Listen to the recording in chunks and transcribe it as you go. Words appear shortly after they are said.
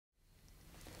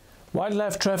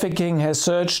Wildlife trafficking has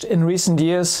surged in recent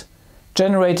years,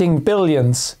 generating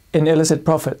billions in illicit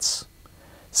profits.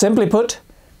 Simply put,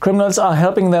 criminals are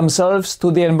helping themselves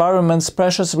to the environment's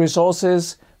precious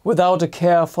resources without a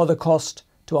care for the cost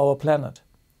to our planet.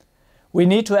 We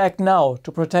need to act now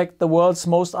to protect the world's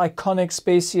most iconic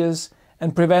species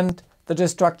and prevent the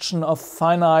destruction of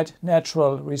finite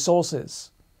natural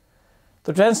resources.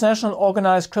 The transnational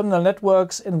organized criminal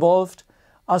networks involved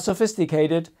are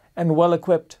sophisticated and well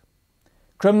equipped.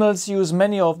 Criminals use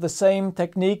many of the same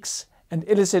techniques and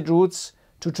illicit routes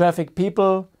to traffic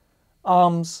people,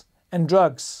 arms and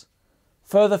drugs,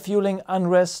 further fueling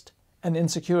unrest and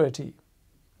insecurity.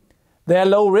 Their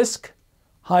low-risk,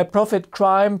 high-profit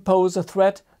crime pose a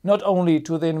threat not only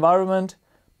to the environment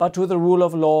but to the rule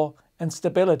of law and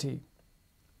stability.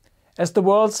 As the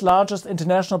world's largest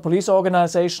international police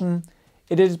organization,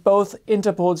 it is both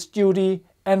Interpol's duty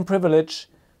and privilege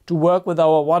to work with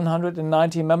our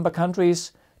 190 member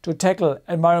countries to tackle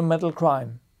environmental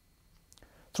crime.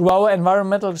 Through our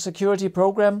environmental security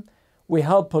program, we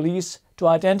help police to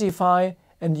identify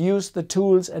and use the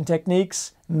tools and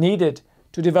techniques needed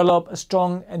to develop a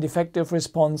strong and effective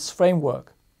response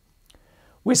framework.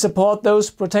 We support those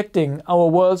protecting our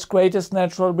world's greatest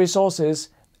natural resources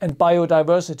and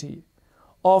biodiversity,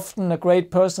 often a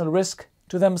great personal risk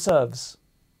to themselves.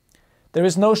 There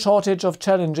is no shortage of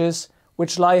challenges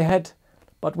which lie ahead,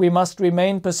 but we must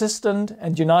remain persistent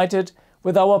and united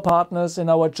with our partners in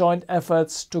our joint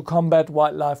efforts to combat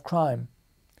wildlife crime.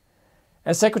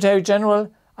 As Secretary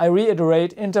General, I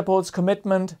reiterate Interpol's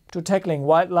commitment to tackling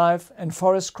wildlife and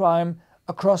forest crime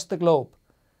across the globe,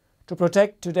 to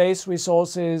protect today's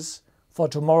resources for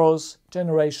tomorrow's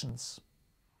generations.